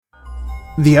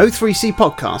The O3C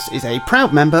podcast is a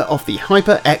proud member of the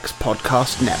HyperX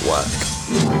Podcast Network.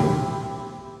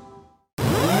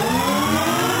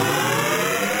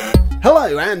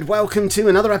 Hello and welcome to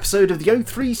another episode of the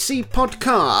O3C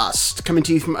podcast, coming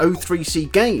to you from O3C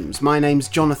Games. My name's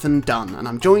Jonathan Dunn and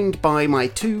I'm joined by my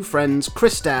two friends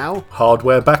Chris Dow,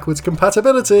 hardware backwards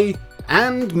compatibility,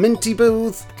 and Minty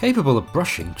Booth, capable of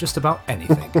brushing just about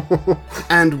anything.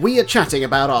 And we are chatting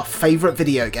about our favourite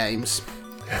video games.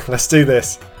 Let's do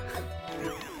this.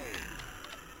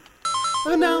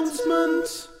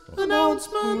 Announcement!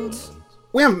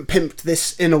 We haven't pimped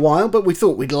this in a while, but we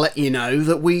thought we'd let you know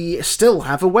that we still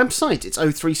have a website. It's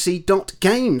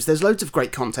o3c.games. There's loads of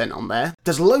great content on there.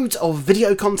 There's loads of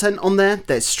video content on there.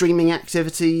 There's streaming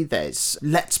activity, there's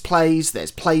let's plays,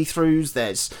 there's playthroughs,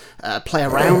 there's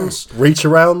play-arounds.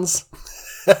 Reach-arounds.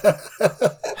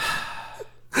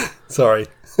 Sorry.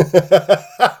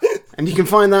 And you can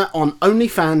find that on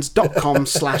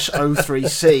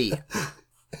onlyfans.com/O3C.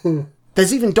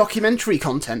 There's even documentary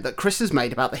content that Chris has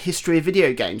made about the history of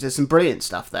video games. There's some brilliant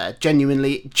stuff there.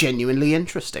 Genuinely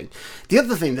interesting. The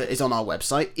other thing that is on our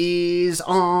website is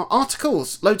our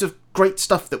articles. Loads of great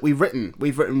stuff that we've written.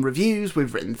 We've written reviews,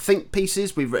 we've written think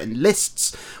pieces, we've written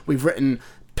lists, we've written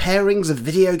pairings of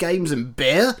video games and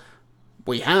beer.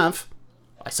 We have.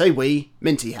 I say we,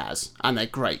 Minty has, and they're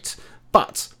great.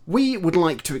 But we would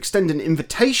like to extend an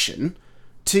invitation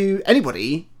to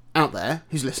anybody out there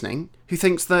who's listening who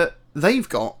thinks that they've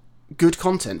got good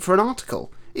content for an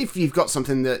article. If you've got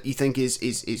something that you think is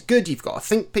good, you've got a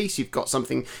think piece, you've got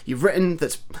something you've written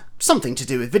that's something to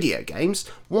do with video games,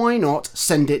 why not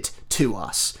send it to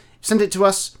us? Send it to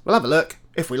us, we'll have a look.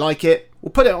 If we like it,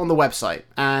 we'll put it on the website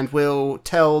and we'll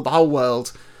tell the whole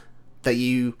world that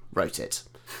you wrote it.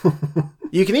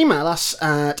 You can email us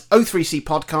at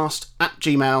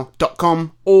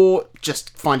o3cpodcast@gmail.com or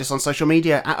just find us on social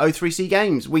media at O3C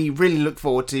Games. We really look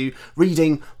forward to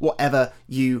reading whatever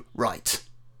you write.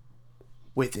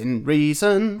 Within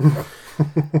reason.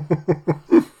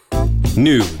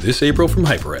 New this April from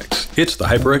HyperX, it's the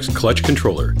HyperX Clutch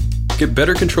Controller. Get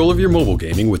better control of your mobile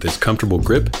gaming with its comfortable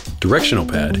grip, directional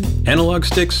pad, analog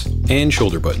sticks, and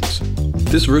shoulder buttons.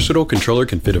 This versatile controller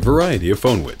can fit a variety of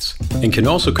phone widths, and can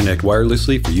also connect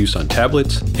wirelessly for use on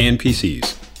tablets and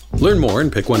PCs. Learn more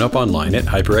and pick one up online at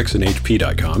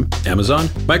hyperxandhp.com,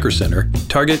 Amazon, Micro Center,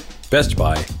 Target, Best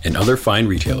Buy, and other fine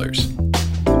retailers.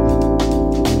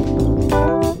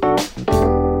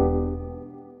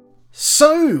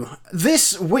 So,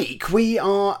 this week we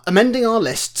are amending our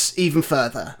lists even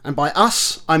further. And by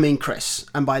us, I mean Chris.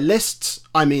 And by lists,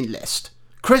 I mean list.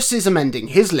 Chris is amending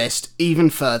his list even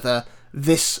further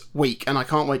this week. And I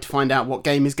can't wait to find out what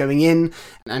game is going in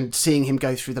and seeing him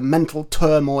go through the mental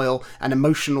turmoil and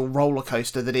emotional roller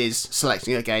coaster that is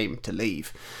selecting a game to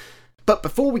leave. But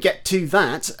before we get to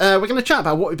that, we're going to chat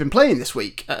about what we've been playing this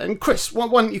week. And Chris, why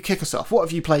don't you kick us off? What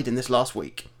have you played in this last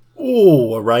week?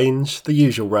 Oh, a range. The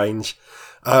usual range.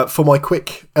 For my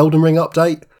quick Elden Ring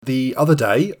update, the other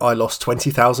day I lost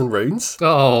 20,000 runes.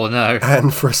 Oh, no.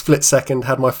 And for a split second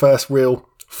had my first real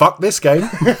fuck this game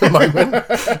moment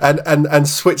and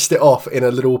switched it off in a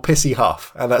little pissy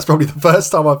huff. And that's probably the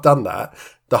first time I've done that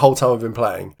the whole time I've been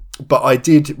playing. But I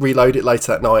did reload it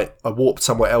later that night. I warped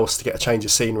somewhere else to get a change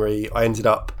of scenery. I ended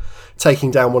up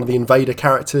taking down one of the invader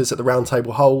characters at the Round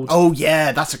Table Hold. Oh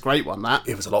yeah, that's a great one, that.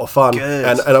 It was a lot of fun. Good.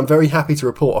 And I'm very happy to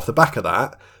report off the back of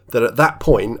that at that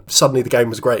point, suddenly the game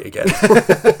was great again.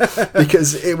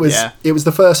 Because it was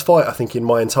the first fight, I think, in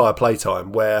my entire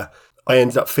playtime where I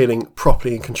ended up feeling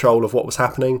properly in control of what was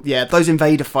happening. Yeah, those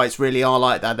invader fights really are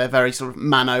like that. They're very sort of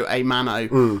mano a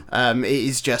mano. It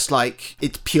is just like,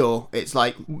 it's pure. It's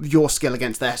like your skill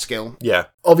against their skill. Yeah.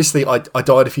 Obviously, I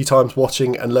died a few times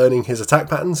watching and learning his attack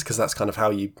patterns because that's kind of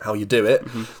how you do it.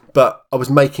 Mm-hmm. But I was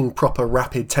making proper,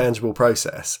 rapid, tangible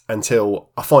process until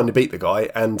I finally beat the guy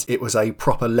and it was a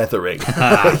proper leathering.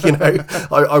 You know,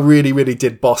 I really, really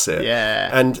did boss it. Yeah.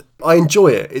 And I enjoy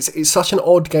it. It's such an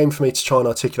odd game for me to try and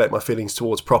articulate my feelings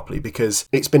towards properly because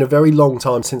it's been a very long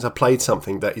time since I played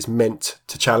something that is meant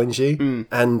to challenge you.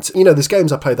 And, you know, there's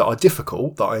games I play that are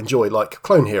difficult, that I enjoy, like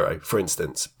Clone Hero, for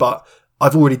instance. But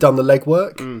I've already done the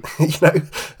legwork, you know,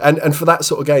 and for that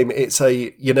sort of game, it's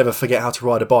a you never forget how to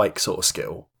ride a bike sort of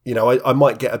skill. You know, I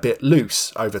might get a bit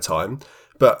loose over time,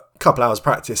 but a couple hours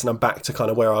practice and I'm back to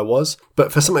kind of where I was.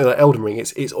 But for something like Elden Ring,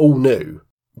 it's all new.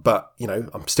 But,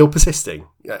 I'm still persisting.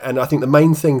 And I think the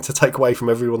main thing to take away from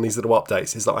every one of these little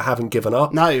updates is that I haven't given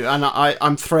up. No, and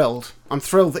I'm thrilled. I'm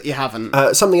thrilled that you haven't.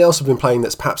 Something else I've been playing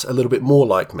that's perhaps a little bit more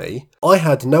like me. I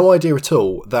had no idea at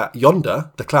all that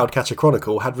Yonder, the Cloudcatcher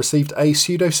Chronicle, had received a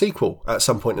pseudo-sequel at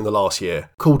some point in the last year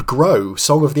called Grow,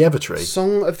 Song of the Evertree.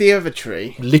 Song of the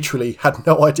Evertree? Literally had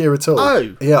no idea at all.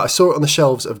 Oh. Yeah, I saw it on the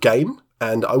shelves of Game.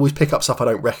 And I always pick up stuff I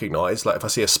don't recognise, like if I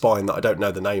see a spine that I don't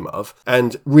know the name of.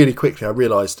 And really quickly I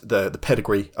realised the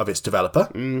pedigree of its developer,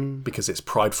 because it's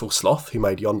Prideful Sloth who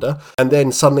made Yonder. And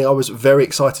then suddenly I was very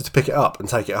excited to pick it up and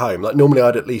take it home. Like normally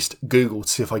I'd at least Google to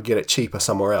see if I could get it cheaper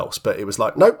somewhere else. But it was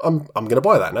like, nope, I'm going to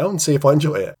buy that now and see if I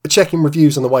enjoy it. Checking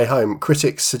reviews on the way home,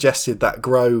 critics suggested that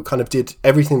Grow kind of did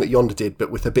everything that Yonder did,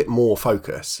 but with a bit more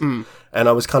focus. And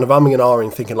I was kind of umming and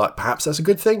ahhing, thinking like, perhaps that's a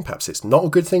good thing, perhaps it's not a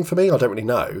good thing for me, I don't really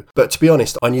know. But to be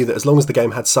honest, I knew that as long as the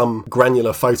game had some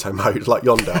granular photo mode like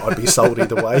Yonder, I'd be sold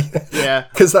either way. Yeah.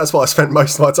 Because that's what I spent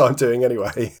most of my time doing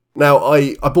anyway. Now,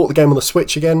 I bought the game on the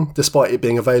Switch again, despite it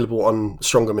being available on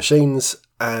stronger machines.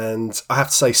 And I have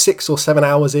to say 6 or 7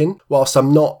 hours in, whilst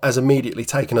I'm not as immediately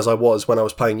taken as I was when I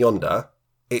was playing Yonder,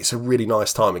 it's a really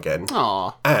nice time again.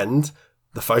 Aww. And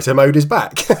the photo mode is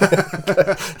back.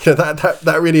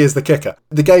 That really is the kicker.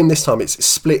 The game this time, it's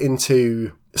split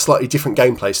into slightly different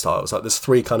gameplay styles. Like there's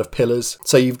 3 kind of pillars.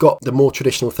 So you've got the more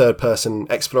traditional third-person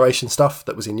exploration stuff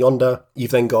that was in Yonder.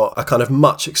 You've then got a kind of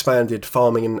much expanded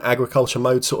farming and agriculture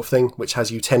mode sort of thing, which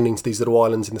has you tending to these little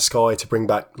islands in the sky to bring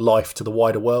back life to the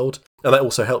wider world. And that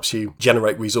also helps you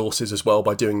generate resources as well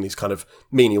by doing these kind of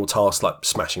menial tasks like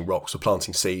smashing rocks or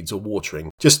planting seeds or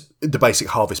watering. Just the basic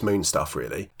Harvest Moon stuff,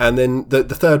 really. And then the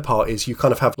third part is you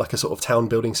kind of have like a sort of town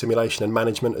building simulation and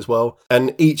management as well.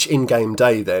 And each in-game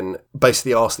day then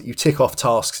basically asks that you tick off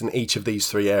tasks in each of these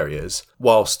 3 areas,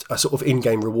 whilst a sort of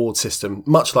in-game reward system,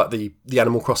 much like the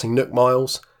Animal Crossing Nook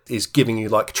Miles, is giving you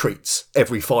like treats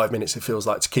every 5 minutes, it feels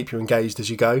like, to keep you engaged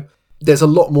as you go. There's a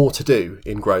lot more to do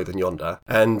in Grow than Yonder,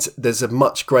 and there's a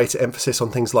much greater emphasis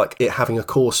on things like it having a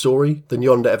core story than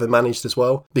Yonder ever managed as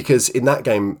well, because in that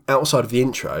game, outside of the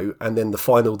intro and then the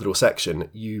final little section,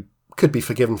 you could be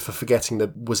forgiven for forgetting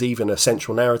there was even a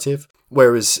central narrative.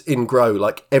 Whereas in Grow,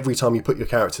 like every time you put your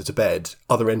character to bed,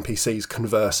 other NPCs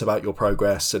converse about your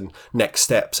progress and next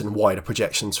steps and wider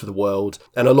projections for the world.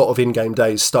 And a lot of in-game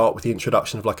days start with the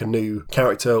introduction of like a new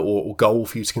character or goal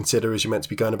for you to consider as you're meant to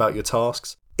be going about your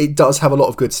tasks. It does have a lot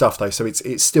of good stuff though, so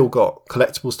it's still got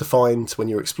collectibles to find when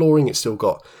you're exploring, it's still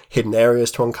got hidden areas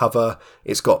to uncover,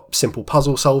 it's got simple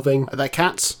puzzle solving. Are there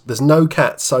cats? There's no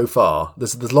cats so far.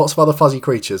 There's lots of other fuzzy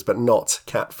creatures, but not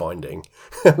cat finding,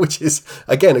 which is,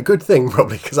 again, a good thing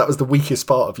probably, because that was the weakest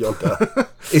part of Yonder.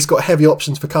 It's got heavy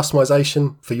options for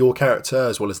customization for your character,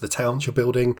 as well as the towns you're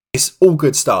building. It's all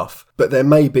good stuff, but there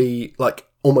may be like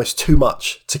almost too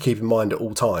much to keep in mind at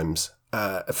all times.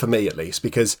 For me at least,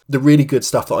 because the really good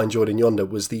stuff that I enjoyed in Yonder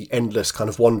was the endless kind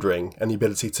of wandering and the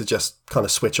ability to just kind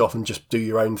of switch off and just do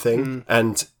your own thing.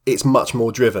 And it's much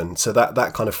more driven, so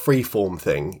that kind of freeform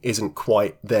thing isn't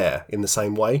quite there in the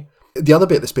same way. The other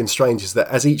bit that's been strange is that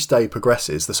as each day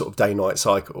progresses, the sort of day-night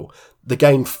cycle, the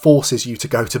game forces you to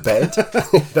go to bed.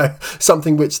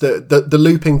 Something which the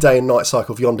looping day and night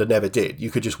cycle of Yonder never did. You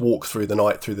could just walk through the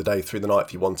night, through the day, through the night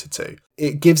if you wanted to.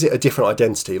 It gives it a different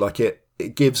identity, like it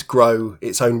gives Grow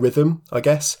its own rhythm, I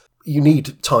guess. You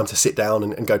need time to sit down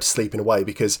and go to sleep in a way,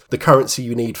 because the currency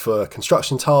you need for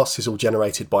construction tasks is all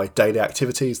generated by daily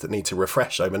activities that need to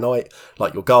refresh overnight,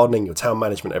 like your gardening, your town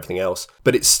management, everything else.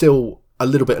 But it's still a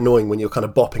little bit annoying when you're kind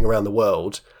of bopping around the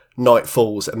world, night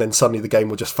falls, and then suddenly the game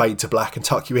will just fade to black and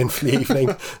tuck you in for the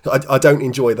evening. I don't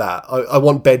enjoy that. I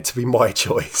want bed to be my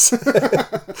choice.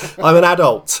 I'm an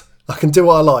adult. I can do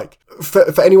what I like.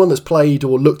 For anyone that's played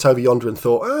or looked over Yonder and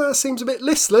thought, seems a bit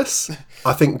listless,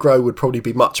 I think Grow would probably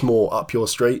be much more up your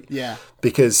street. Yeah.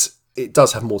 Because it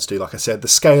does have more to do, like I said. The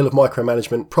scale of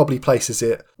micromanagement probably places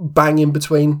it bang in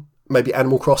between maybe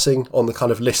Animal Crossing on the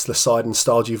kind of listless side and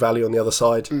Stardew Valley on the other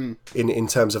side, in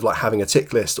terms of like having a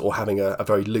tick list or having a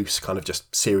very loose kind of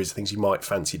just series of things you might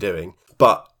fancy doing.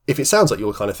 But if it sounds like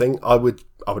your kind of thing, I would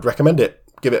recommend it.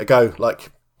 Give it a go.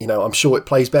 Like, you know, I'm sure it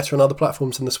plays better on other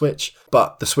platforms than the Switch,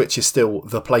 but the Switch is still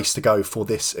the place to go for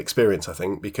this experience, I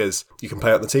think, because you can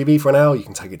play it on the TV for an hour, you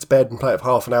can take it to bed and play it for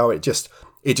half an hour. It just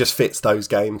fits those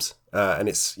games, and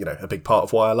it's, you know, a big part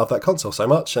of why I love that console so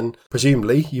much. And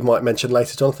presumably you might mention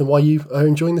later, Jonathan, why you are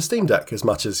enjoying the Steam Deck as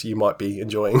much as you might be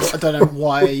enjoying. I don't know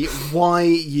why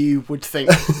you would think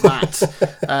that,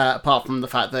 apart from the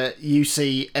fact that you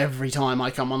see every time I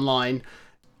come online.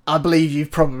 I believe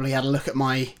you've probably had a look at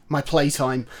my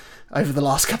playtime over the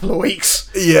last couple of weeks.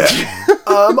 Yeah.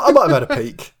 I might have had a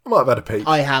peek.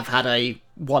 I have had a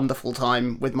wonderful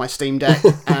time with my Steam Deck,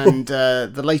 and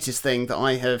the latest thing that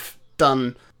I have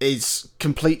done is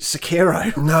complete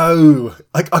Sekiro. No,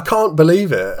 I can't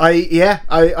believe it.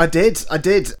 I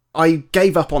did. I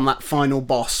gave up on that final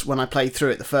boss when I played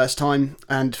through it the first time,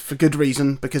 and for good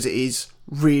reason, because it is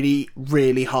really,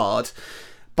 really hard.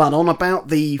 But on about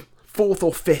the 4th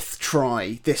or 5th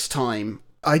try this time,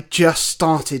 I just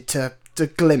started to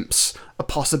glimpse a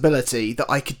possibility that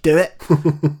I could do it.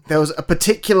 There was a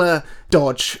particular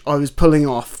dodge I was pulling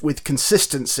off with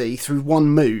consistency through one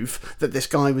move that this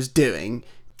guy was doing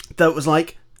that was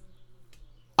like,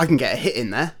 I can get a hit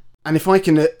in there, and if I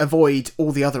can avoid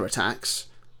all the other attacks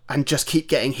and just keep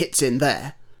getting hits in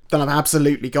there, then I've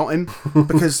absolutely got him.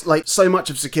 Because like so much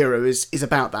of Sekiro is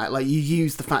about that. Like, you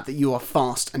use the fact that you are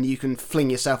fast and you can fling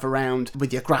yourself around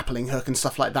with your grappling hook and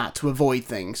stuff like that to avoid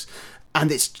things. And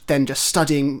it's then just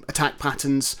studying attack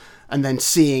patterns and then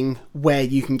seeing where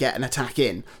you can get an attack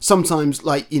in. Sometimes,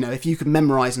 like, you know, if you can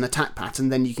memorize an attack pattern,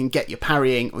 then you can get your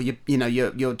parrying or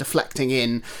your deflecting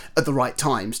in at the right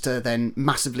times to then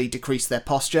massively decrease their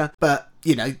posture. But,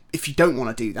 you know, if you don't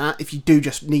want to do that, if you do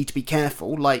just need to be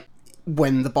careful, like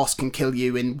when the boss can kill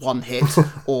you in one hit,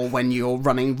 or when you're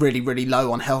running really, really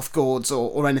low on health gourds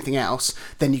or anything else,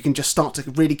 then you can just start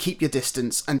to really keep your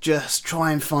distance and just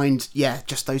try and find,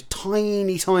 just those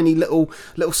tiny, tiny little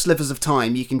slivers of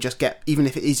time you can just get, even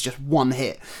if it is just one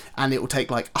hit, and it will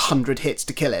take like 100 hits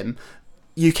to kill him.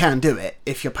 You can do it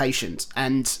if you're patient.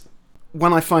 And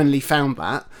when I finally found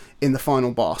that in the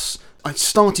final boss, I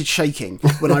started shaking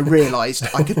when I realised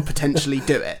I could potentially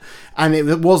do it. And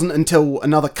it wasn't until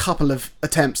another couple of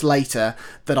attempts later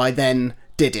that I then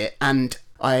did it. And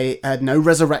I had no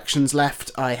resurrections left,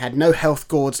 I had no health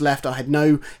gourds left, I had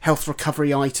no health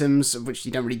recovery items, which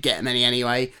you don't really get many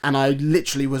anyway. And I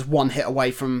literally was one hit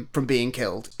away from being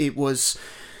killed. It was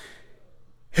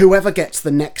whoever gets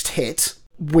the next hit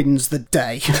wins the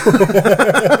day.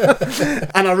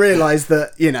 And I realised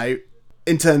that, you know,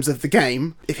 in terms of the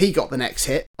game, if he got the next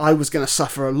hit, I was going to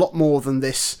suffer a lot more than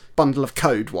this bundle of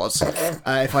code was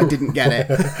if I didn't get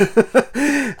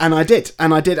it. And I did,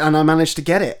 and I managed to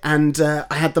get it. And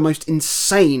I had the most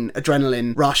insane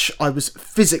adrenaline rush. I was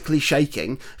physically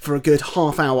shaking for a good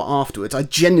half hour afterwards. I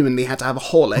genuinely had to have a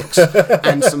Horlicks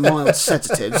and some mild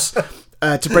sedatives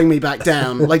to bring me back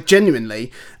down, like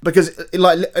genuinely, because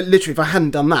like literally if I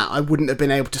hadn't done that, I wouldn't have been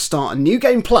able to start a New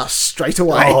Game Plus straight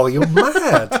away. Oh, you're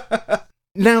mad.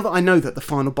 Now that I know that the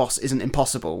final boss isn't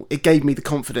impossible, it gave me the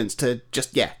confidence to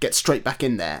just, get straight back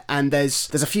in there. And there's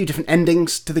a few different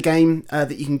endings to the game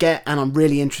that you can get, and I'm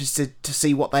really interested to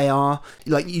see what they are.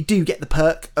 Like, you do get the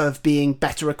perk of being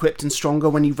better equipped and stronger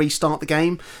when you restart the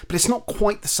game, but it's not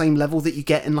quite the same level that you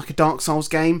get in like a Dark Souls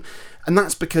game. And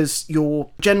that's because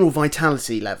your general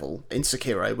vitality level in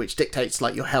Sekiro, which dictates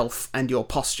like your health and your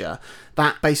posture,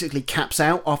 that basically caps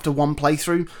out after one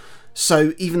playthrough.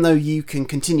 So even though you can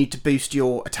continue to boost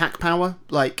your attack power,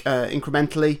 like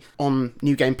incrementally on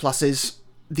New Game Pluses,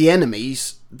 the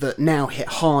enemies that now hit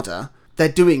harder, they're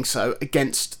doing so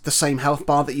against the same health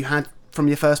bar that you had from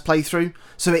your first playthrough.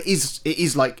 So it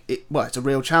is like, it's a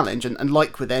real challenge. And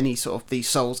like with any sort of these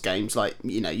Souls games, like,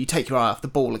 you know, you take your eye off the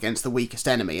ball against the weakest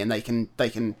enemy and they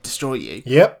can destroy you.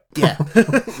 Yep. Yeah.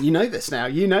 You know this now.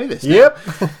 Yep.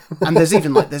 And there's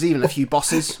even a few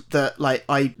bosses that like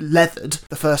I leathered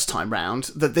the first time round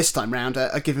that this time round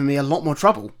are giving me a lot more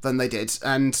trouble than they did.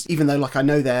 And even though like I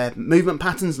know their movement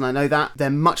patterns and I know that, they're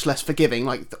much less forgiving.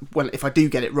 Like if I do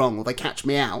get it wrong or they catch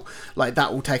me out, like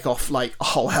that will take off like a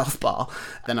whole health bar,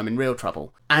 then I'm in real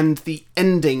trouble. And the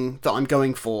ending that I'm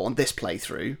going for on this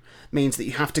playthrough means that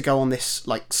you have to go on this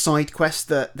like side quest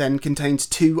that then contains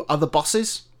 2 other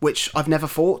bosses, which I've never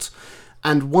fought,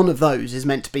 and one of those is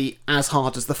meant to be as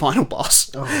hard as the final boss.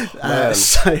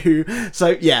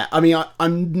 So yeah, I mean,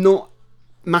 I'm not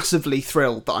massively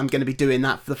thrilled that I'm going to be doing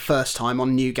that for the first time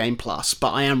on New Game Plus,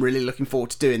 but I am really looking forward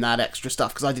to doing that extra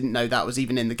stuff because I didn't know that was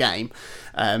even in the game.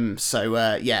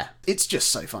 Yeah, it's just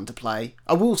so fun to play.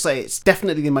 I will say it's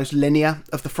definitely the most linear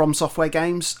of the From Software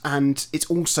games, and it's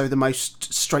also the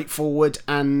most straightforward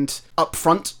and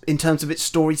upfront in terms of its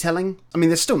storytelling. I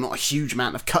mean, there's still not a huge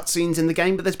amount of cutscenes in the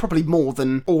game, but there's probably more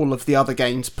than all of the other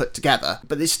games put together.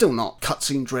 But it's still not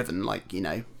cutscene driven like, you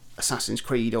know, Assassin's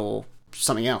Creed or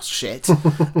something else shit.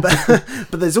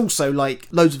 but there's also like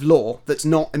loads of lore that's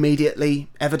not immediately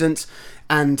evident,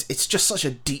 and it's just such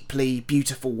a deeply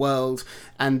beautiful world,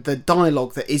 and the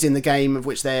dialogue that is in the game, of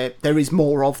which there is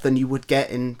more of than you would get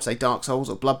in, say, Dark Souls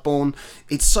or Bloodborne,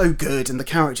 it's so good, and the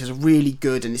characters are really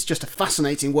good, and it's just a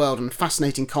fascinating world and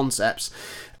fascinating concepts.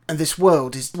 And this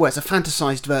world is, well, it's a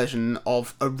fantasized version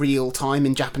of a real time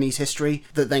in Japanese history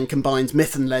that then combines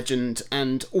myth and legend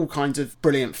and all kinds of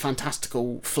brilliant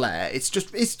fantastical flair. It's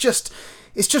just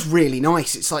really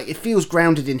nice. It's like, it feels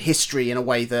grounded in history in a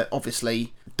way that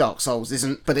obviously Dark Souls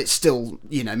isn't, but it still,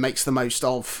 makes the most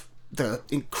of the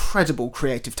incredible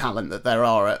creative talent that there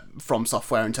are at From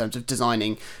Software in terms of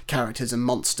designing characters and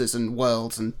monsters and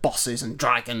worlds and bosses and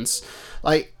dragons.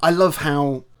 Like, I love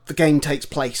how the game takes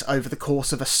place over the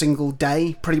course of a single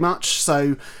day, pretty much.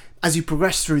 So as you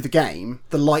progress through the game,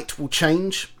 the light will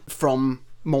change from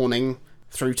morning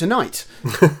through to night.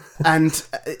 And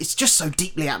it's just so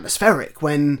deeply atmospheric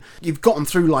when you've gotten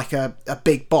through like a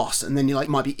big boss, and then you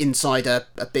might be inside a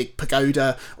big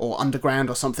pagoda or underground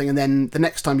or something, and then the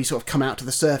next time you sort of come out to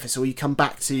the surface, or you come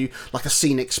back to like a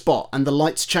scenic spot, and the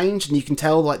lights change and you can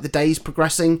tell like the day's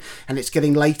progressing and it's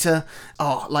getting later.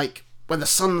 Like when the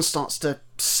sun starts to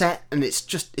set, and it's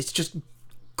just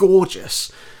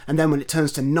gorgeous. And then when it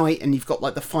turns to night and you've got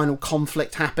like the final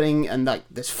conflict happening, and like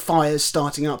there's fires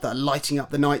starting up that are lighting up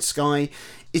the night sky,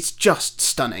 it's just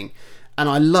stunning. And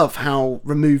I love how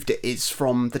removed it is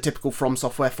from the typical From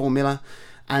Software formula,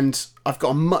 and I've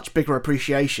got a much bigger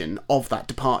appreciation of that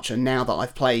departure now that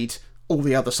I've played all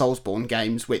the other Soulsborne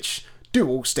games, which do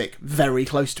all stick very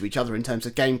close to each other in terms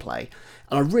of gameplay.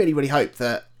 And I really, really hope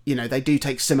that they do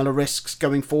take similar risks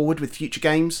going forward with future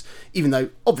games, even though,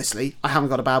 obviously, I haven't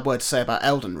got a bad word to say about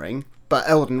Elden Ring, but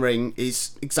Elden Ring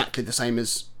is exactly the same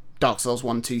as Dark Souls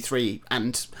 1, 2, 3,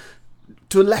 and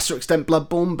to a lesser extent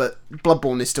Bloodborne, but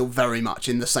Bloodborne is still very much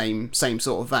in the same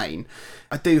sort of vein.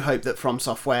 I do hope that From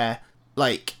Software,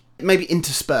 maybe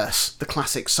intersperse the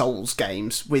classic Souls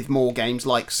games with more games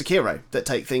like Sekiro that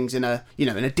take things in a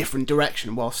different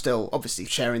direction while still, obviously,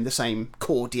 sharing the same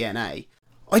core DNA.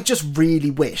 I just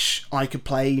really wish I could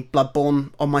play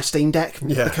Bloodborne on my Steam Deck,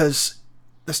 because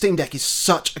the Steam Deck is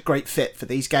such a great fit for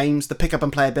these games. The pickup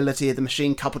and playability of the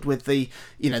machine, coupled with the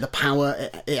power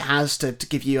it has to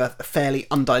give you a fairly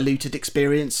undiluted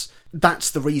experience.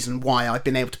 That's the reason why I've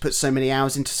been able to put so many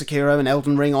hours into Sekiro and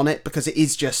Elden Ring on it, because it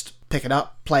is just pick it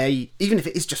up, play, even if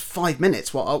it is just 5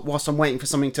 minutes whilst I'm waiting for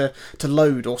something to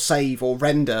load or save or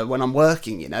render when I'm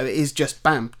working, it is just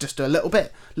bam, just a little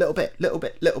bits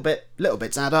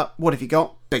add up. What have you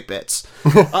got? Big bits.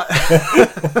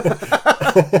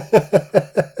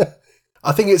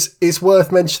 I think it's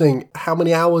worth mentioning, how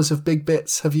many hours of big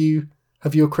bits have you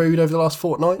accrued over the last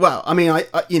fortnight? Well, I mean,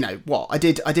 I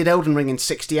did Elden Ring in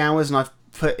 60 hours, and I've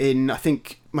put in, I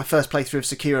think my first playthrough of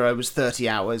Sekiro was 30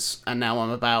 hours, and now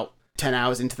I'm about 10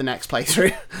 hours into the next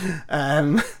playthrough.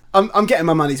 I'm getting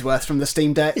my money's worth from the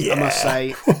Steam Deck, I must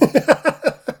say.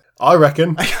 I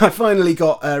reckon. I finally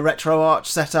got RetroArch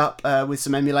set up with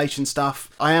some emulation stuff.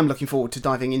 I am looking forward to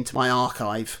diving into my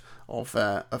archive of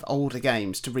older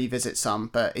games to revisit some,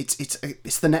 but it's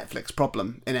the Netflix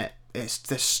problem, innit? It's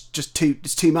just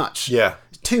too much. Yeah.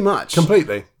 It's too much.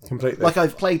 Completely. Like,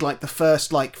 I've played the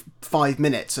first 5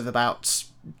 minutes of about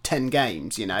 10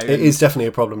 games, It is definitely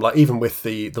a problem. Like, even with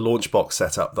the launch box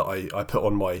setup that I put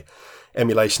on my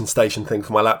emulation station thing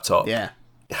for my laptop. Yeah.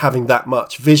 Having that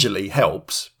much visually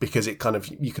helps, because it kind of,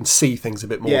 you can see things a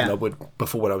bit more than I would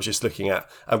before when I was just looking at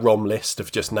a ROM list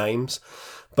of just names.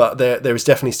 But there is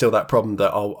definitely still that problem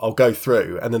that I'll go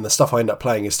through, and then the stuff I end up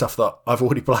playing is stuff that I've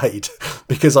already played,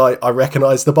 because I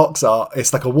recognise the box art.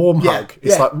 It's like a warm hug.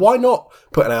 It's like, why not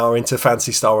put an hour into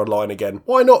Phantasy Star Online again?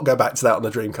 Why not go back to that on the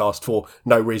Dreamcast for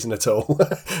no reason at all?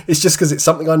 It's just because it's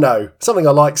something I know, something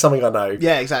I like, something I know.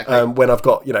 Yeah, exactly. When I've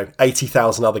got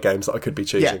 80,000 other games that I could be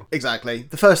choosing. Yeah, exactly.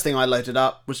 The first thing I loaded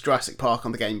up was Jurassic Park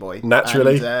on the Game Boy.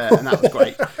 Naturally. And that was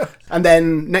great. And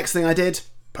then next thing I did,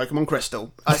 Pokemon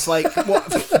Crystal. I was like, what?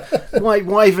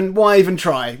 Why even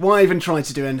try? Why even try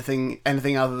to do anything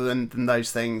other than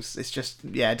those things? It's just,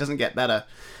 it doesn't get better.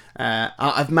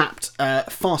 I've mapped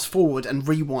fast forward and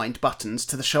rewind buttons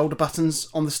to the shoulder buttons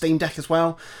on the Steam Deck as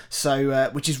well. So,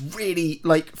 which is really,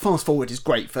 fast forward is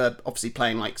great for obviously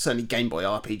playing certainly Game Boy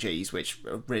RPGs, which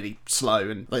are really slow,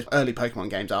 and those early Pokemon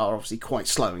games are obviously quite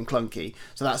slow and clunky.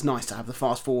 So that's nice to have the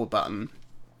fast forward button.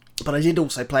 But I did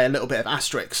also play a little bit of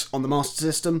Asterix on the Master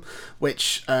System,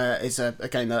 which is a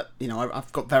game that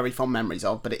I've got very fond memories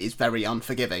of, but it is very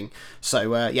unforgiving.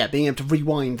 So being able to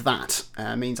rewind that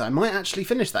means I might actually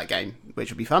finish that game, which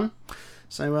would be fun.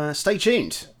 So stay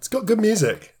tuned. It's got good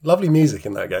music, lovely music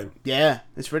in that game. Yeah,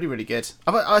 it's really, really good.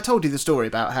 I told you the story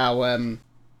about how I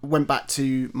went back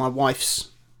to my wife's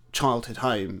childhood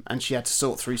home, and she had to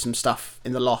sort through some stuff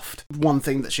in the loft. One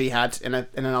thing that she had in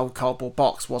an old cardboard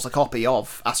box was a copy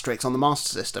of Asterix on the Master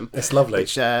System. It's lovely,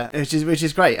 which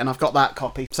is great, and I've got that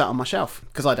copy sat on my shelf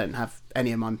because I don't have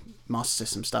any of my Master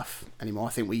System stuff anymore.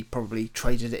 I think we probably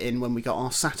traded it in when we got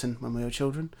our Saturn when we were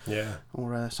children. Yeah.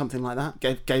 Or something like that.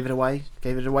 Gave it away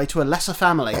to a lesser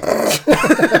family.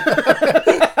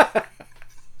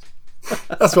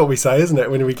 That's what we say, isn't it,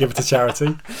 when we give it to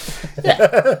charity?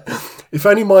 Yeah. If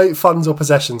only my funds or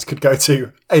possessions could go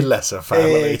to a lesser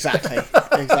family.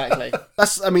 Exactly.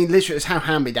 That's, I mean, literally, it's how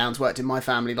hand-me-downs worked in my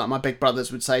family. Like, my big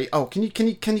brothers would say, "Oh, can you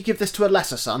give this to a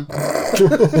lesser son?"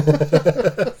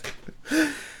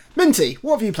 Minty,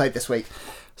 what have you played this week?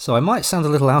 So I might sound a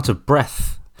little out of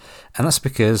breath, and that's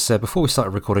because before we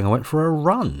started recording, I went for a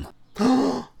run.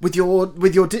 With your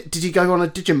did you go on a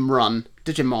Digimon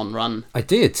run? I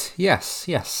did,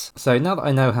 yes. So now that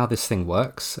I know how this thing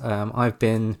works, I've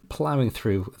been ploughing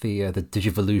through the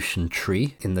Digivolution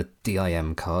tree in the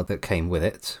DIM card that came with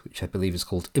it, which I believe is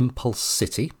called Impulse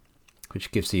City,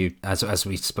 which gives you, as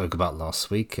we spoke about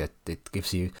last week, it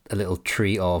gives you a little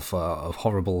tree of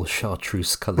horrible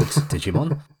chartreuse-coloured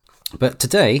Digimon. But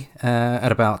today,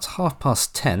 at about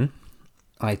 10:30,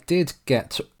 I did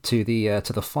get to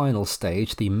the final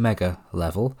stage, the Mega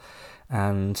level,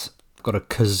 and got a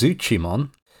Kazuchimon,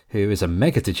 who is a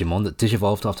Mega Digimon that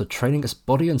digivolved after training its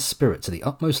body and spirit to the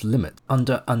utmost limit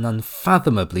under an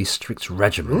unfathomably strict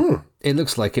regimen. It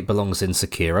looks like it belongs in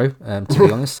Sekiro, to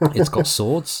be honest. It's got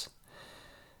swords.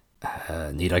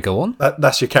 Need I go on?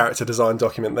 That's your character design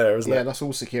document there, isn't it? Yeah, that's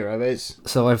all Sekiro is.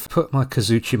 So I've put my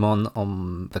Kazuchimon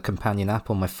on the companion app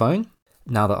on my phone,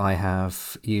 now that I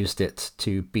have used it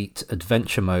to beat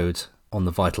adventure mode on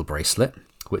the Vital Bracelet,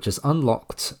 which has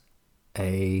unlocked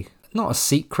not a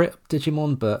secret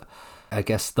Digimon, but I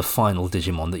guess the final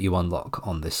Digimon that you unlock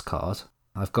on this card.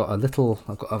 I've got a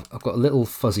little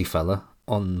fuzzy fella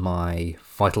on my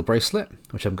Vital Bracelet,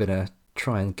 which I'm gonna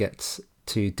try and get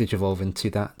to digivolve into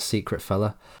that secret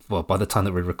fella. Well, by the time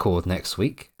that we record next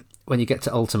week. When you get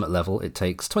to ultimate level, it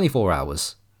takes 24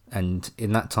 hours. And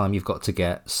in that time, you've got to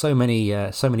get so many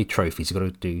trophies. You've got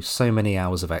to do so many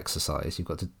hours of exercise. You've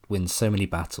got to win so many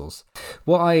battles.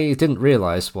 What I didn't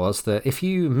realise was that if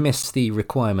you miss the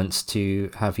requirements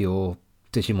to have your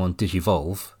Digimon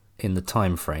digivolve in the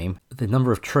time frame, the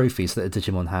number of trophies that a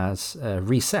Digimon has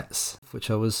resets, which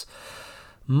I was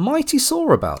mighty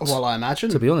sore about. Well, I imagine.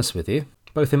 To be honest with you,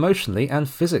 both emotionally and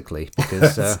physically,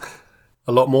 because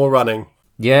a lot more running.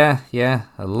 Yeah,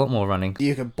 a lot more running.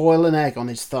 You could boil an egg on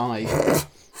his thigh.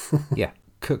 Yeah,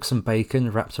 cook some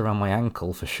bacon wrapped around my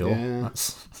ankle for sure. Yeah.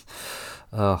 That's.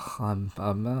 I'm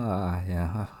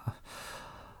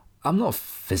not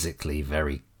physically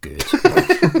very good.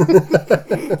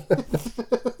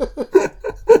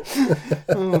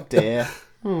 Oh dear.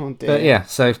 But yeah,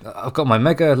 so I've got my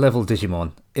Mega level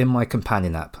Digimon in my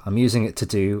companion app. I'm using it to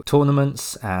do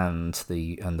tournaments and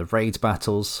the raid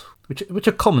battles, which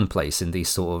are commonplace in these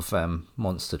sort of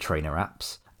monster trainer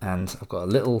apps. And I've got a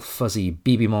little fuzzy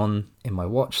Bibimon in my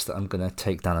watch that I'm going to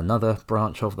take down another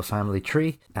branch of the family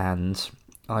tree. And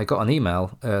I got an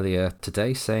email earlier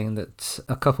today saying that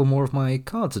a couple more of my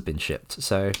cards had been shipped.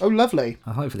 So Oh, lovely.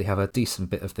 I hopefully have a decent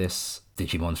bit of this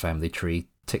Digimon family tree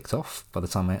ticked off by the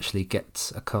time I actually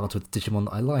get a card with Digimon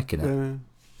that I like in it.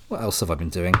 What else have I been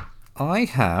doing? I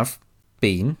have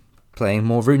been playing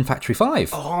more Rune Factory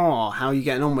 5. Oh, how are you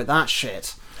getting on with that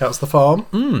shit? How's the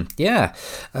farm? Yeah.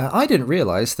 I didn't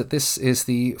realise that this is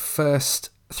the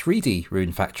first 3D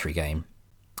Rune Factory game.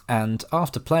 And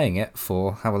after playing it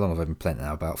for, how long have I been playing it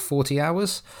now? About 40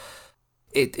 hours?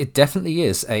 It definitely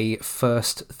is a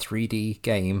first 3D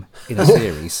game in a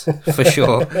series, for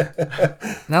sure.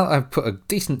 Now that I've put a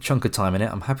decent chunk of time in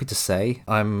it, I'm happy to say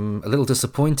I'm a little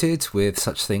disappointed with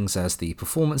such things as the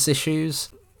performance issues.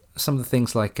 Some of the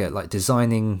things like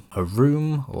designing a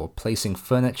room or placing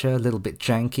furniture, a little bit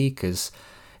janky, because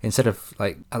instead of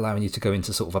like allowing you to go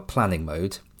into sort of a planning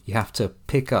mode, you have to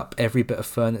pick up every bit of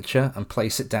furniture and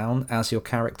place it down as your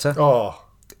character. Oh,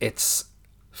 It's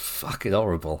fucking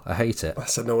horrible. I hate it.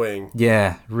 that's annoying.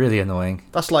 Yeah, really annoying.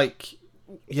 That's like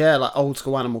old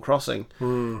school Animal Crossing.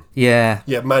 Yeah.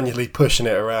 Yeah, manually pushing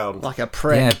it around. Like a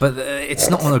prick. Yeah, but it's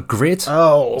not on a grid.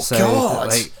 Oh, So, God.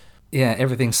 like, yeah,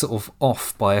 everything's sort of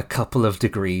off by a couple of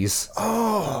degrees.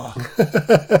 Oh,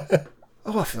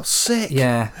 I feel sick.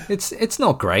 Yeah, it's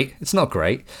not great. It's not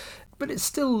great, but it's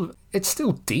still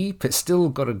deep. It's still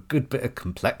got a good bit of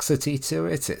complexity to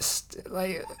it. It's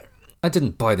like, I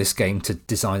didn't buy this game to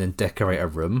design and decorate a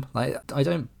room. Like, I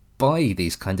don't buy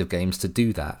these kind of games to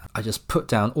do that. I just put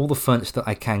down all the furniture that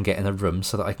I can get in a room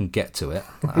so that I can get to it.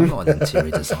 Like, I'm not an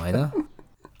interior designer.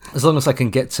 As long as I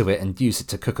can get to it and use it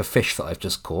to cook a fish that I've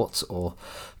just caught, or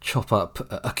chop up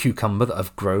a cucumber that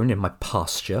I've grown in my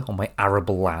pasture on my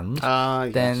arable land,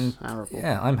 Yes, then arable.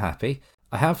 yeah, I'm happy.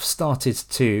 I have started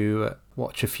to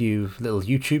watch a few little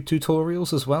YouTube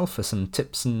tutorials as well for some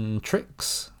tips and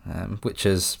tricks, which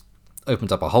has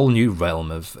opened up a whole new realm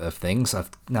of things.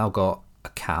 I've now got a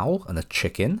cow and a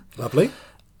chicken. Lovely.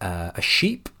 A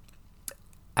sheep,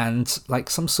 and like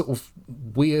some sort of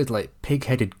weird like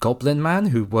pig-headed goblin man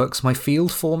who works my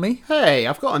field for me. Hey,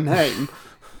 I've got a name.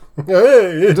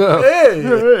 Hey, hey.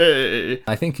 Hey.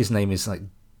 I think his name is like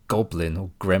Goblin or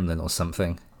Gremlin or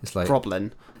something. It's like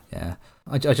Problem. Yeah.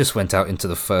 I just went out into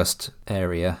the first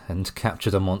area and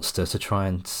captured a monster to try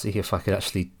and see if I could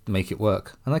actually make it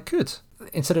work. And I could.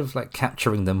 Instead of like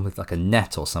capturing them with like a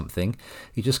net or something,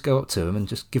 you just go up to them and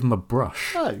just give them a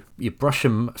brush. Oh. You brush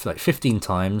them for like 15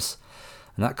 times,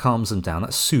 and that calms them down,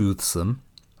 that soothes them.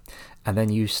 And then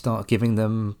you start giving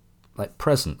them like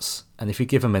presents. And if you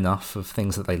give them enough of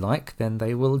things that they like, then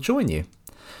they will join you.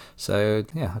 So,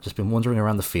 yeah, I've just been wandering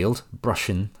around the field,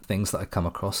 brushing things that I come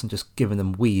across and just giving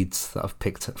them weeds that I've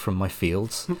picked from my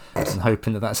fields and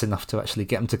hoping that that's enough to actually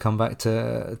get them to come back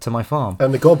to my farm.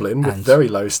 And the goblin, with very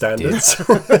low standards,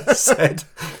 said,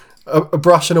 a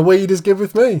brush and a weed is good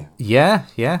with me. Yeah.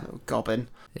 Goblin.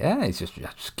 Yeah, I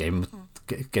just gave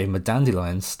him a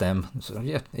dandelion stem. So,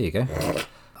 yeah, there you go.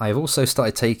 I've also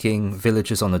started taking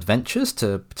villagers on adventures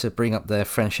to bring up their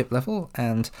friendship level,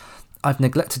 and I've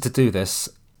neglected to do this,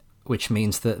 which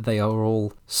means that they are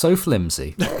all so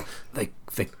flimsy. They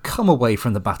come away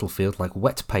from the battlefield like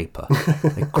wet paper.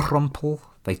 They crumple,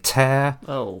 they tear.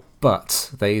 Oh.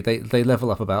 But they level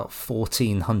up about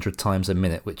 1,400 times a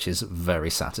minute, which is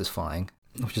very satisfying.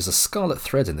 Which is a scarlet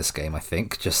thread in this game, I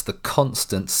think. Just the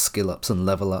constant skill ups and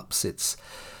level ups. It's,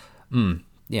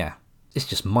 it's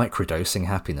just microdosing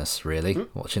happiness, really.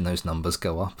 Watching those numbers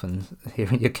go up and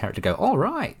hearing your character go, all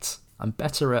right, I'm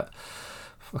better at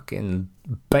fucking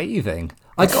bathing.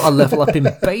 I got to level up in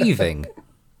bathing.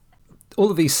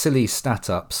 All of these silly stat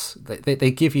ups,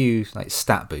 they give you like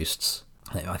stat boosts.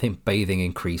 I think bathing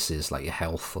increases like your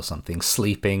health or something.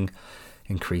 Sleeping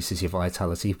increases your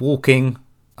vitality. Walking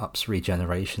ups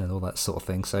regeneration and all that sort of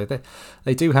thing. So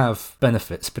they do have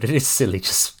benefits, but it is silly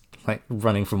just like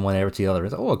running from one area to the other.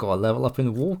 It's, I got to level up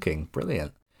in walking.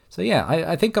 Brilliant. So yeah,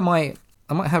 I think I might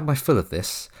have my fill of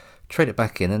this, trade it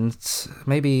back in, and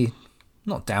maybe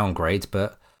not downgrade,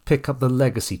 but pick up the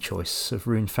legacy choice of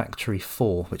Rune Factory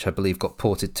 4, which I believe got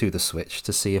ported to the Switch,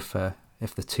 to see if the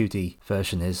 2D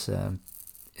version is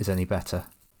any better.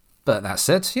 But that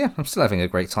said, yeah, I'm still having a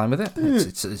great time with it.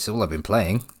 It's all I've been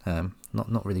playing.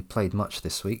 Not really played much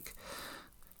this week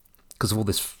because of all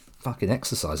this fucking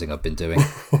exercising I've been doing.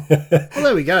 Well,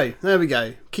 there we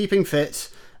go. Keeping fit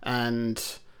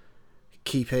and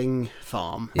keeping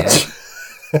farm. Yeah.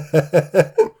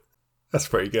 That's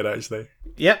pretty good, actually.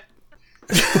 Yep.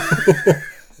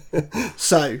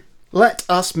 So, let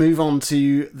us move on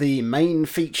to the main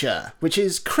feature, which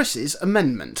is Chris's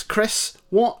amendment. Chris,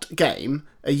 what game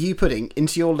are you putting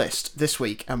into your list this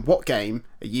week, and what game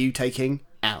are you taking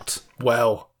out?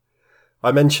 Well,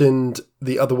 I mentioned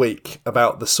the other week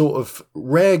about the sort of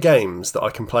rare games that I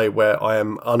can play where I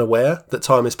am unaware that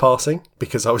time is passing,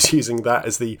 because I was using that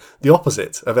as the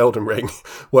opposite of Elden Ring,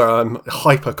 where I'm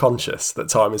hyper-conscious that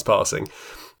time is passing.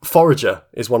 Forager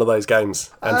is one of those games,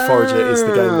 and Forager is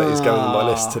the game that is going on my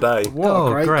list today. What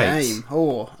a great great game.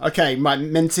 Oh, okay,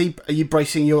 Minty, are you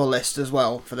bracing your list as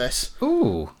well for this?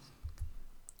 Ooh.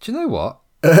 Do you know what?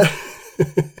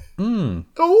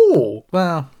 Oh!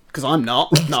 Well, Because I'm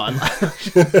not. No, I'm...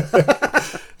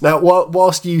 Now,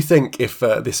 whilst you think if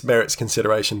this merits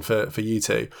consideration for you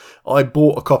two, I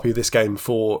bought a copy of this game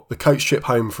for the coach trip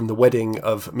home from the wedding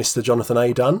of Mr. Jonathan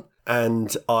A. Dunn,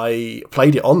 and I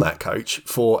played it on that coach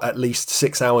for at least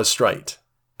 6 hours straight.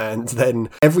 And then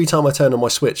every time I turned on my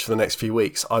Switch for the next few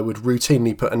weeks, I would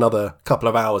routinely put another couple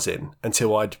of hours in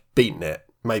until I'd beaten it.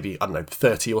 Maybe,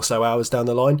 30 or so hours down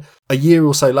the line. A year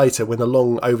or so later, when the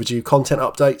long overdue content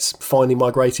updates finally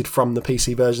migrated from the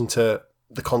PC version to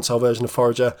the console version of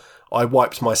Forager, I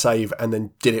wiped my save and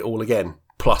then did it all again.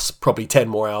 Plus probably 10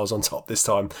 more hours on top this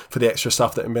time for the extra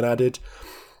stuff that had been added.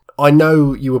 I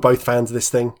know you were both fans of this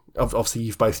thing. Obviously,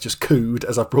 you've both just cooed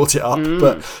as I brought it up.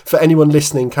 But for anyone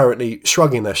listening currently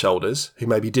shrugging their shoulders, who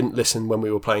maybe didn't listen when we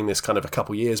were playing this kind of a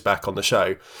couple years back on the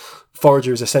show,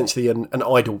 Forager is essentially an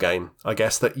idle game, I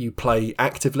guess, that you play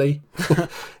actively.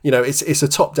 It's a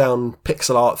top-down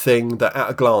pixel art thing that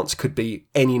at a glance could be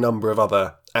any number of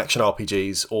other action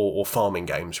RPGs or farming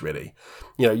games, really.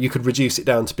 You could reduce it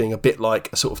down to being a bit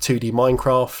like a sort of 2D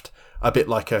Minecraft, a bit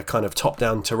like a kind of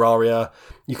top-down Terraria.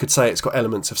 You could say it's got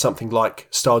elements of something like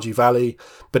Stardew Valley,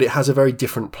 but it has a very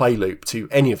different play loop to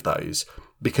any of those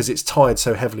because it's tied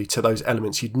so heavily to those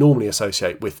elements you'd normally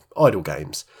associate with idle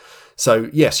games. So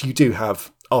yes, you do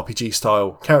have RPG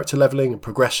style character leveling and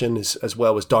progression, as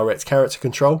well as direct character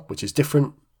control, which is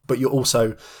different. But you're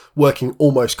also working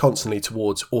almost constantly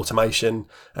towards automation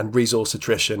and resource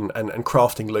attrition and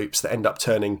crafting loops that end up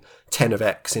turning 10 of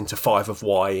X into 5 of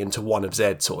Y into 1 of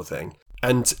Z sort of thing.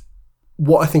 And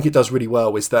what I think it does really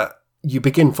well is that you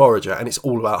begin Forager and it's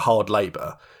all about hard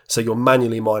labour. So you're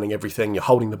manually mining everything, you're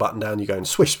holding the button down, you're going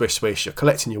swish, swish, swish, you're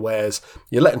collecting your wares,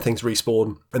 you're letting things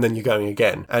respawn, and then you're going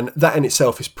again. And that in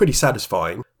itself is pretty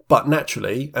satisfying. But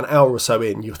naturally, an hour or so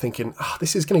in, you're thinking,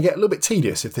 this is going to get a little bit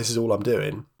tedious if this is all I'm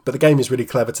doing. But the game is really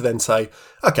clever to then say,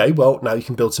 okay, well, now you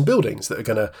can build some buildings that are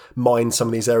going to mine some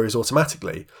of these areas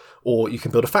automatically. Or you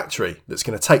can build a factory that's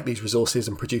going to take these resources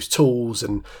and produce tools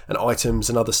and items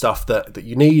and other stuff that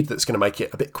you need that's going to make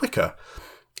it a bit quicker.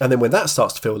 And then when that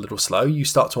starts to feel a little slow, you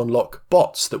start to unlock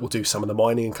bots that will do some of the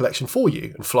mining and collection for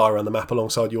you and fly around the map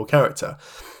alongside your character.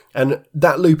 And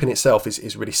that loop in itself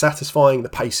is really satisfying. The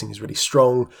pacing is really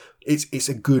strong. It's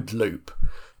a good loop.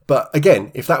 But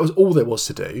again, if that was all there was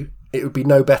to do, it would be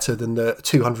no better than the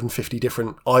 250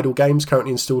 different idle games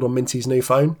currently installed on Minty's new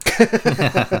phone.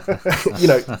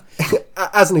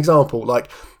 As an example, like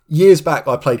years back,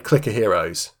 I played Clicker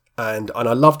Heroes, and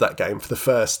I loved that game for the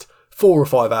first 4 or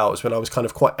 5 hours when I was kind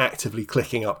of quite actively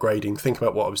clicking, upgrading, thinking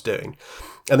about what I was doing.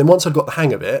 And then once I got the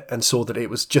hang of it and saw that it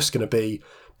was just going to be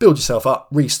build yourself up,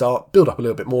 restart, build up a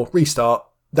little bit more, restart,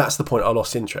 that's the point I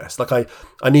lost interest. Like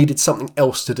I needed something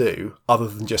else to do other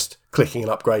than just clicking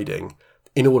and upgrading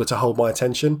in order to hold my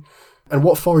attention. And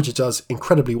what Forager does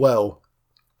incredibly well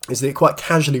is that it quite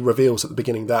casually reveals at the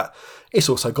beginning that it's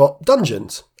also got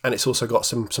dungeons, and it's also got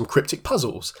some cryptic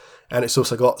puzzles, and it's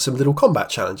also got some little combat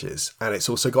challenges, and it's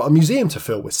also got a museum to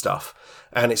fill with stuff,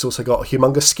 and it's also got a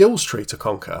humongous skills tree to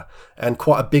conquer, and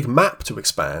quite a big map to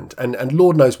expand, and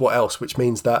Lord knows what else, which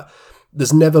means that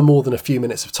there's never more than a few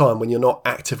minutes of time when you're not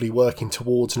actively working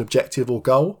towards an objective or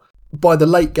goal. By the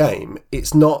late game,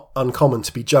 it's not uncommon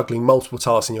to be juggling multiple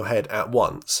tasks in your head at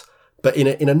once, but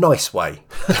in a nice way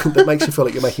that makes you feel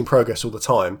like you're making progress all the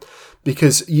time,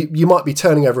 because you might be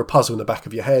turning over a puzzle in the back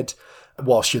of your head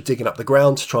whilst you're digging up the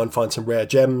ground to try and find some rare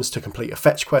gems to complete a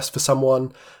fetch quest for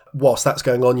someone. Whilst that's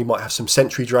going on, you might have some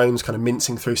sentry drones kind of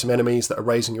mincing through some enemies that are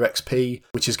raising your XP,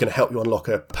 which is going to help you unlock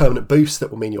a permanent boost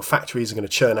that will mean your factories are going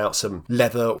to churn out some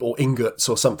leather or ingots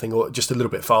or something, or just a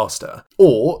little bit faster.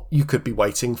 Or you could be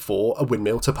waiting for a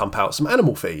windmill to pump out some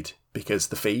animal feed, because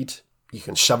the feed, you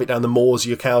can shove it down the maws of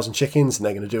your cows and chickens and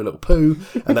they're going to do a little poo,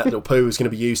 and that little poo is going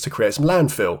to be used to create some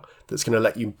landfill that's going to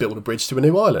let you build a bridge to a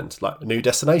new island, like a new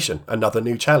destination, another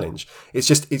new challenge. It's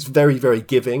very, very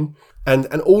giving. And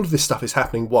all of this stuff is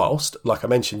happening whilst, like I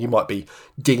mentioned, you might be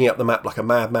digging up the map like a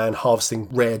madman, harvesting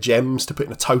rare gems to put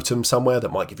in a totem somewhere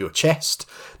that might give you a chest.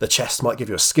 The chest might give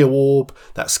you a skill orb.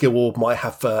 That skill orb might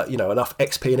have enough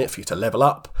XP in it for you to level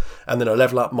up. And then a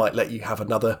level up might let you have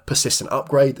another persistent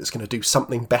upgrade that's going to do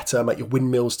something better, make your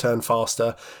windmills turn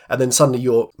faster. And then suddenly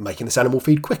you're making this animal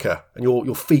feed quicker, and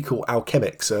your fecal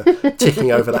alchemics are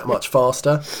ticking over that much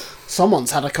faster.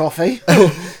 Someone's had a coffee.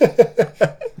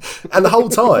 And the whole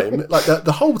time, like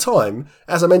the whole time,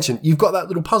 as I mentioned, you've got that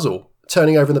little puzzle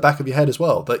turning over in the back of your head as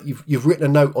well, that you've written a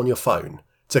note on your phone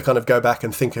to kind of go back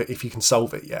and think if you can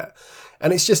solve it yet.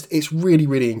 And it's really,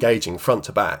 really engaging front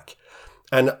to back.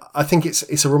 And I think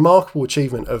it's a remarkable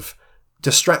achievement of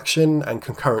distraction and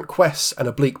concurrent quests and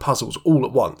oblique puzzles all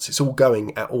at once. It's all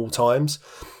going at all times.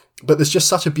 But there's just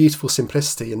such a beautiful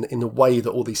simplicity in the way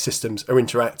that all these systems are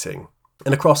interacting.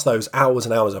 And across those hours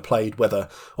and hours I played, whether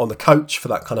on the coach for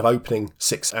that kind of opening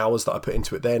 6 hours that I put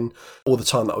into it then, or the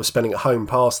time that I was spending at home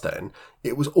past then,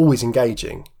 it was always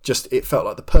engaging. It felt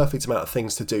like the perfect amount of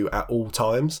things to do at all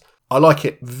times. I like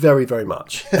it very, very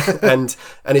much. and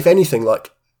if anything, like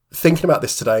thinking about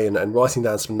this today and writing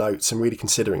down some notes and really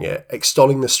considering it,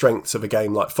 extolling the strengths of a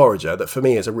game like Forager, that for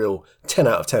me is a real 10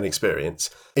 out of 10 experience,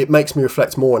 it makes me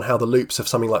reflect more on how the loops of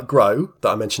something like Grow, that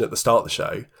I mentioned at the start of the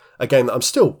show, a game that I'm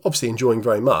still obviously enjoying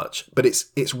very much, but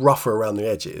it's rougher around the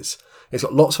edges. It's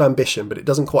got lots of ambition, but it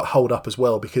doesn't quite hold up as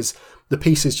well because the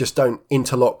pieces just don't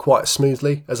interlock quite as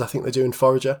smoothly as I think they do in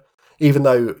Forager. Even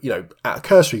though, at a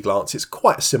cursory glance, it's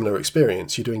quite a similar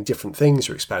experience. You're doing different things,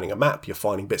 you're expanding a map, you're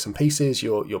finding bits and pieces,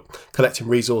 you're collecting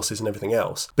resources and everything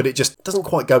else. But it just doesn't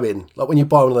quite go in. Like when you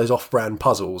buy one of those off-brand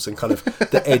puzzles and kind of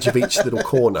the edge of each little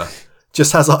corner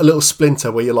just has like a little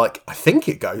splinter where you're like, I think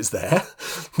it goes there.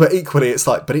 But equally, it's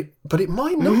like, but it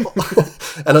might not.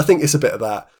 And I think it's a bit of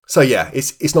that. So yeah,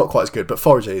 it's not quite as good, but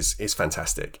Forager is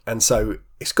fantastic. And so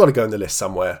it's got to go in the list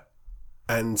somewhere.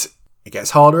 And it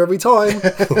gets harder every time.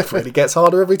 It really gets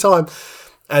harder every time.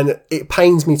 And it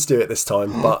pains me to do it this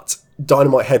time, but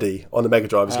Dynamite Heady on the Mega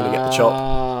Drive is going to get the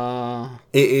chop.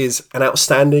 It is an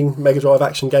outstanding Mega Drive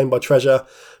action game by Treasure,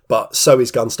 but so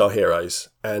is Gunstar Heroes.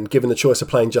 And given the choice of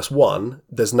playing just one,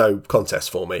 there's no contest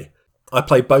for me. I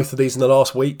played both of these in the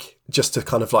last week just to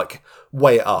kind of like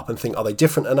weigh it up and think, are they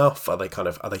different enough? Are they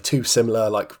too similar?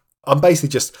 Like, I'm basically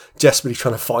just desperately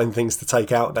trying to find things to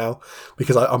take out now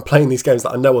because I'm playing these games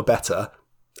that I know are better,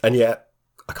 and yet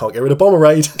I can't get rid of Bomber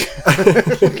Raid.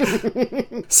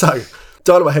 So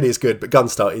Dynamite Headdy is good, but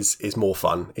Gunstar is more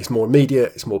fun. It's more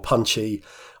immediate. It's more punchy.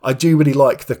 I do really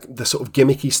like the sort of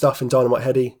gimmicky stuff in Dynamite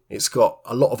Headdy. It's got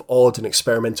a lot of odd and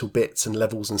experimental bits and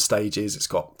levels and stages. It's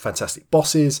got fantastic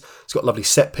bosses. It's got lovely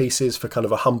set pieces for kind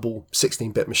of a humble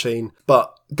 16-bit machine.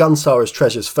 But Gunstar is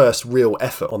Treasure's first real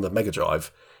effort on the Mega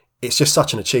Drive. It's just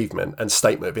such an achievement and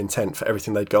statement of intent for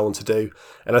everything they'd go on to do.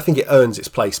 And I think it earns its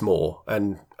place more.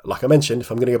 And like I mentioned, if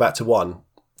I'm going to go back to one,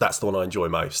 that's the one I enjoy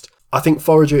most. I think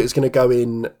Forager is going to go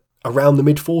in around the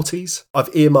mid-40s.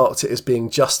 I've earmarked it as being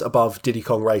just above Diddy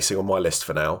Kong Racing on my list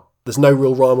for now. There's no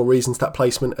real rhyme or reason to that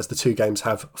placement, as the two games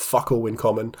have fuck all in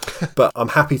common, but I'm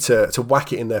happy to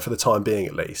whack it in there for the time being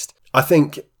at least. I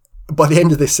think by the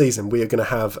end of this season, we are going to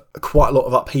have quite a lot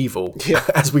of upheaval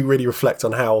as we really reflect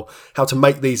on how to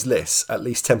make these lists, at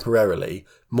least temporarily,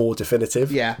 more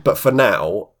definitive. Yeah. But for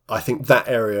now, I think that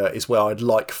area is where I'd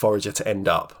like Forager to end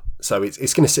up. So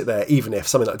it's going to sit there, even if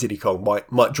something like Diddy Kong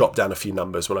might drop down a few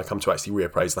numbers when I come to actually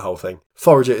reappraise the whole thing.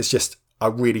 Forager is just a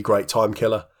really great time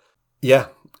killer. Yeah,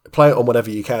 play it on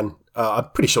whatever you can. I'm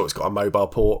pretty sure it's got a mobile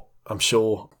port. I'm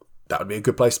sure that would be a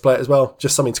good place to play it as well.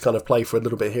 Just something to kind of play for a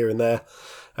little bit here and there.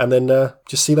 And then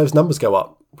just see those numbers go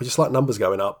up. We just like numbers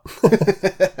going up.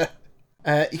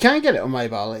 You can get it on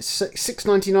mobile. It's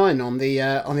 $6.99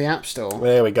 on the App Store.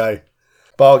 There we go.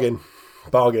 Bargain.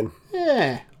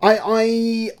 Yeah,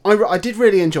 I did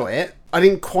really enjoy it. I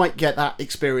didn't quite get that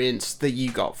experience that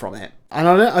you got from it, and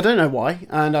I don't know why,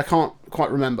 and I can't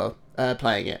quite remember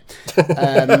playing it.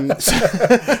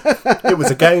 It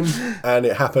was a game, and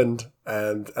it happened,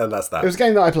 and that's that. It was a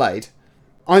game that I played.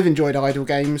 I've enjoyed idle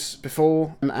games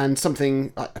before, and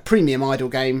something like a premium idle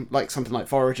game, like something like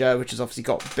Forager, which has obviously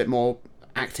got a bit more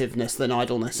activeness than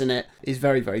idleness in it, is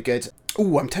very, very good.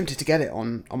 Ooh, I'm tempted to get it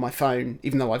on my phone,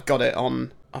 even though I've got it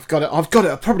on. I've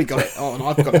probably got it on.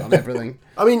 I've got it on everything.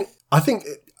 I mean, I think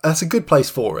that's a good place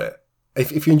for it.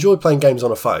 If you enjoy playing games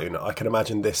on a phone, I can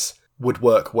imagine this would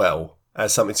work well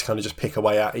as something to kind of just pick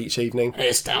away at each evening.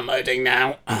 It's downloading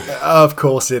now. Of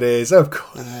course it is. Of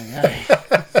course.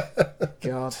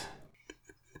 God.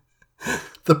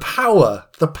 The power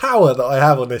that I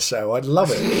have on this show, I'd love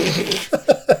it.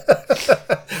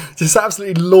 Just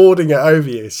absolutely lording it over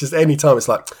you. It's just any time it's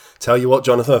like, tell you what,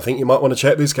 Jonathan, I think you might want to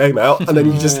check this game out. And then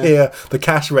you just hear the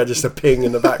cash register ping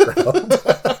in the background.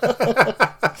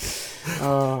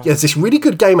 Yeah, there's this really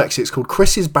good game actually. It's called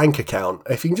Chris's Bank Account.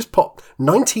 If you can just pop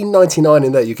 $19.99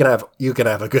 in there, you can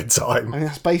have a good time. I mean,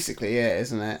 that's basically it,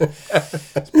 isn't it?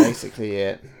 That's basically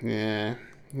it.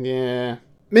 Yeah.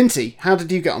 Minty, how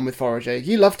did you get on with Forager?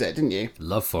 You loved it, didn't you?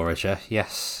 Love Forager,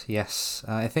 yes.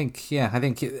 I think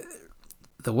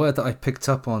the word that I picked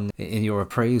up on in your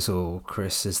appraisal,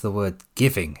 Chris, is the word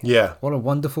giving. Yeah. What a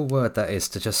wonderful word that is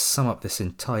to just sum up this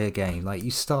entire game. Like,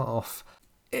 you start off,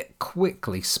 it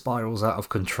quickly spirals out of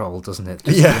control, doesn't it?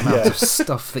 Just the amount of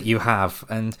stuff that you have,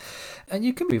 and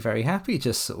you can be very happy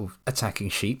just sort of attacking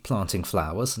sheep, planting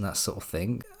flowers, and that sort of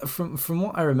thing. From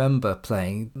what I remember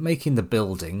playing, making the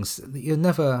buildings, you're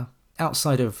never,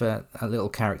 outside of little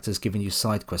characters giving you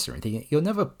side quests or anything, you're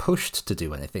never pushed to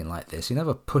do anything like this. You're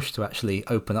never pushed to actually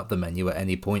open up the menu at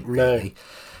any point, really.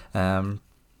 No.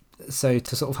 So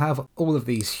to sort of have all of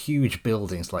these huge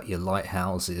buildings like your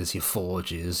lighthouses, your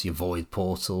forges, your void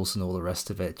portals and all the rest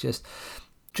of it,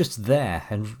 just there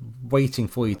and waiting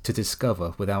for you to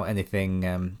discover without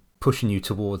anything pushing you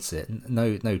towards it.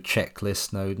 No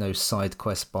checklist, no side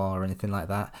quest bar or anything like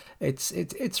that.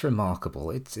 It's remarkable.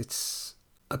 It's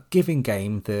a giving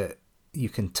game that you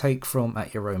can take from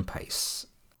at your own pace.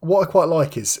 What I quite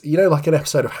like is, like an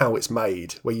episode of How It's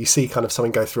Made, where you see kind of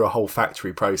something go through a whole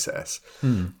factory process.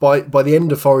 By the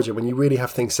end of Forager, when you really have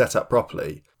things set up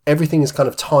properly, everything is kind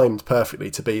of timed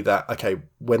perfectly to be that, okay,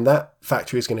 when that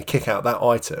factory is going to kick out that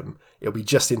item, it'll be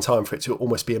just in time for it to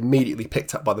almost be immediately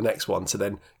picked up by the next one to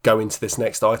then go into this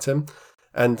next item.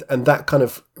 And that kind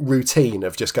of routine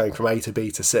of just going from A to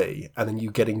B to C, and then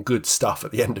you getting good stuff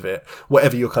at the end of it,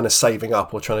 whatever you're kind of saving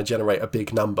up or trying to generate a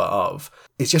big number of,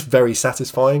 it's just very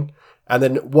satisfying. And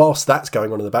then whilst that's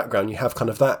going on in the background, you have kind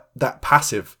of that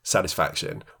passive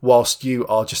satisfaction, whilst you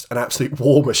are just an absolute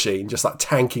war machine, just like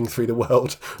tanking through the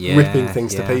world, ripping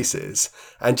things to pieces,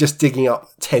 and just digging up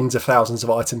tens of thousands of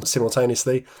items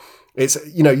simultaneously. It's,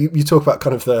 you talk about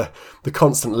kind of the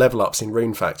constant level ups in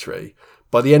Rune Factory,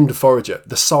 by the end of Forager,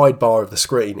 the sidebar of the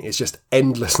screen is just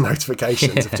endless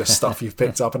notifications of just stuff you've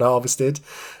picked up and harvested,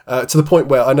 to the point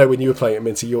where I know when you were playing it,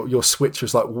 Minty, your Switch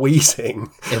was like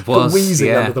wheezing. It was,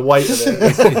 wheezing under the weight of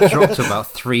it. It dropped to about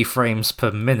 3 frames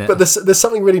per minute. But there's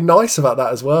something really nice about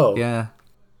that as well. Yeah.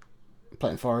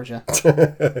 Playing Forager.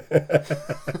 The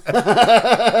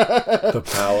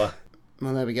power.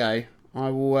 Well, there we go.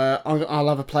 I'll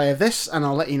have a play of this, and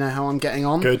I'll let you know how I'm getting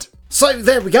on. Good. So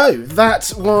there we go.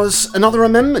 That was another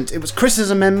amendment. It was Chris's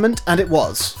amendment, and it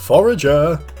was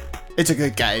Forager. It's a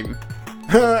good game.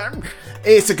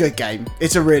 It's a good game.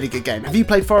 It's a really good game. Have you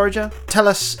played Forager? Tell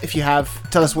us if you have.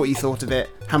 Tell us what you thought of it.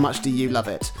 How much do you love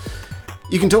it?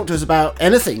 You can talk to us about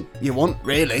anything you want,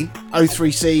 really.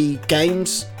 O3C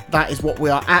Games. That is what we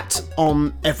are at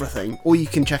on everything. Or you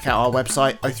can check out our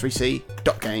website,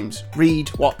 o3c.games.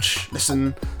 Read, watch,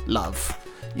 listen, love.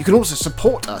 You can also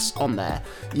support us on there.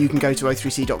 You can go to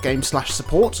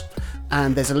o3c.games/support,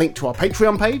 and there's a link to our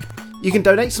Patreon page. You can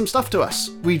donate some stuff to us.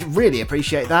 We'd really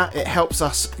appreciate that. It helps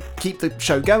us keep the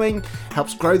show going,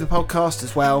 helps grow the podcast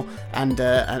as well, and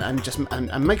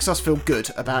makes us feel good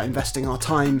about investing our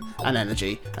time and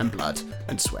energy and blood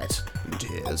and sweat and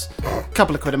tears. A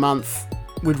couple of quid a month.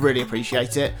 We'd really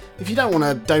appreciate it. If you don't want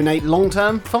to donate long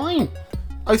term, fine.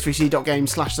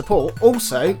 o3c.games/support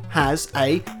also has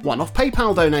a one-off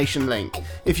PayPal donation link.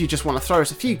 If you just want to throw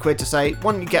us a few quid to say,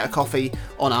 why don't you get a coffee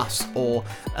on us, or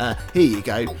here you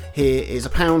go, here is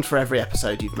 £1 for every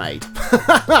episode you've made.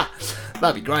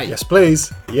 That'd be great. Yes,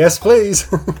 please. Yes, please.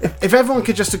 If everyone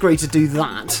could just agree to do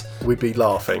that, We'd be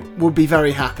laughing. we'll be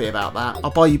very happy about that. I'll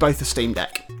buy you both a Steam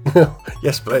Deck.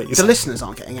 Yes, please. The listeners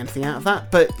aren't getting anything out of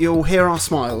that, but you'll hear our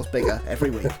smiles bigger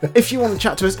every week. If you want to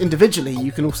chat to us individually,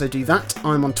 you can also do that.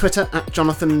 I'm on Twitter at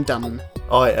Jonathan Dunn.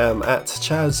 I am at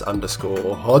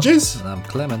Chaz_Hodges. And I'm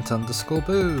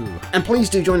Clement_Boo. And please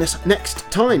do join us next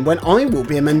time when I will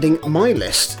be amending my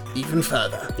list even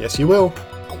further. Yes, you will.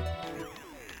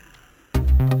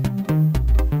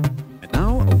 And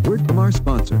now a word from our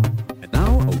sponsor. And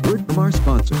now a word from our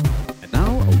sponsor. And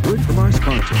now a word from our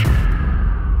sponsor.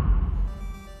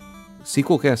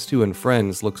 Sequelcast 2 and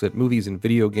Friends looks at movies and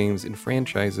video games and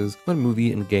franchises, one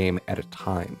movie and game at a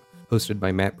time. Hosted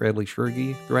by Matt Bradley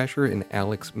Shurgi, Thrasher, and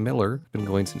Alex Miller, been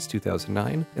going since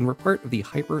 2009, and we're part of the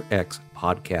HyperX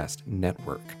Podcast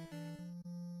Network.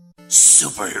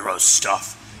 Superhero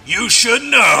stuff you should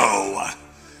know!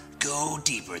 Go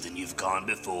deeper than you've gone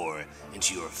before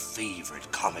into your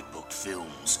favorite comic book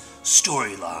films,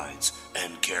 storylines,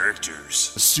 and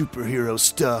characters. Superhero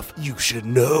stuff you should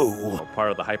know. Part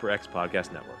of the HyperX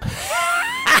Podcast Network.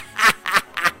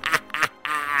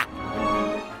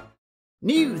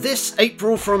 New this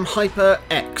April from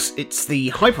HyperX, it's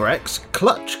the HyperX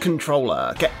Clutch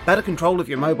Controller. Get better control of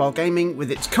your mobile gaming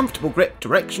with its comfortable grip,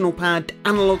 directional pad,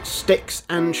 analog sticks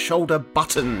and shoulder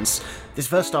buttons. This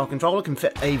versatile controller can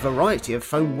fit a variety of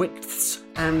phone widths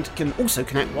and can also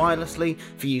connect wirelessly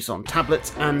for use on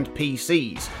tablets and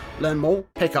PCs. Learn more,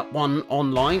 pick up one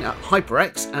online at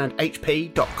HyperX and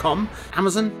HP.com,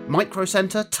 Amazon, Micro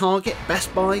Center, Target,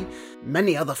 Best Buy,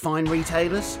 many other fine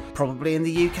retailers, probably in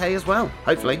the UK as well,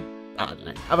 hopefully. I don't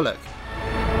know, have a look.